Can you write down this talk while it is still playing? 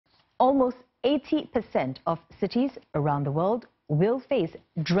almost 80% of cities around the world will face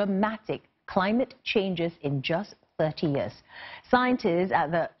dramatic climate changes in just 30 years. Scientists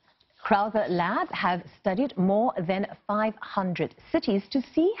at the Crowther Lab have studied more than 500 cities to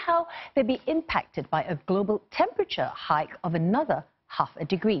see how they'll be impacted by a global temperature hike of another half a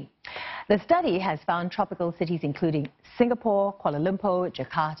degree. The study has found tropical cities including Singapore, Kuala Lumpur,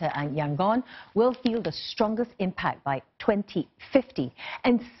 Jakarta and Yangon will feel the strongest impact by 2050,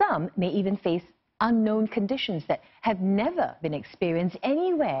 and some may even face unknown conditions that have never been experienced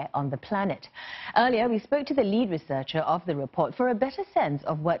anywhere on the planet. Earlier, we spoke to the lead researcher of the report for a better sense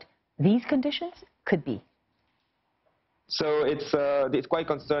of what these conditions could be. So it's quite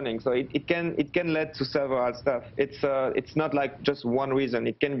concerning. So it can lead to several stuff. It's not like just one reason.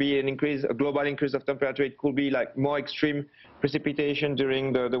 It can be a global increase of temperature. It could be like more extreme precipitation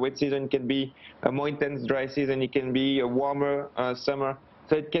during the wet season. It can be a more intense dry season. It can be a warmer summer.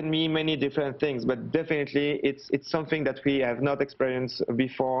 So it can mean many different things. But definitely, it's something that we have not experienced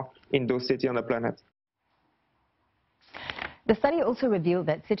before in those cities on the planet. The study also revealed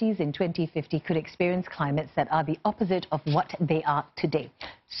that cities in 2050 could experience climates that are the opposite of what they are today.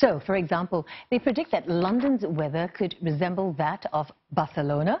 So, for example, they predict that London's weather could resemble that of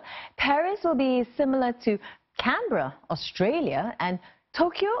Barcelona, Paris will be similar to Canberra, Australia, and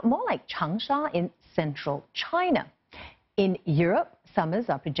Tokyo more like Changsha in central China. In Europe, summers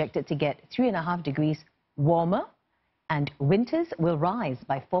are projected to get 3.5 degrees warmer, and winters will rise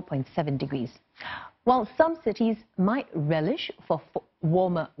by 4.7 degrees. While some cities might relish for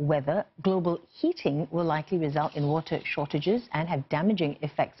warmer weather, global heating will likely result in water shortages and have damaging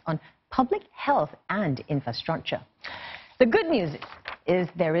effects on public health and infrastructure. The good news is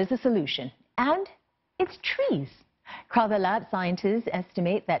there is a solution, and it's trees. Crowther Lab scientists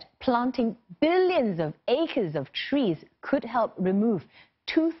estimate that planting billions of acres of trees could help remove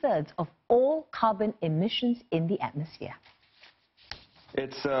 2/3 of all carbon emissions in the atmosphere.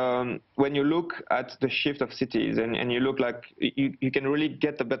 It's when you look at the shift of cities and you look like you can really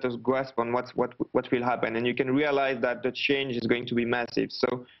get a better grasp on what will happen, and you can realize that the change is going to be massive.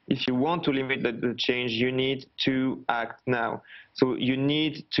 So if you want to limit the change, you need to act now. So you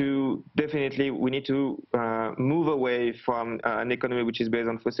need to we need to move away from an economy which is based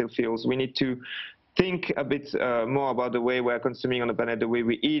on fossil fuels. We need to think a bit more about the way we're consuming on the planet, the way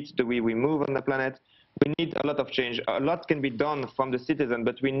we eat, the way we move on the planet. We need a lot of change. A lot can be done from the citizen,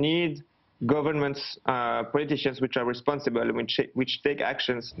 but we need governments, politicians which are responsible, which take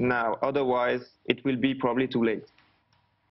actions now. Otherwise, it will be probably too late.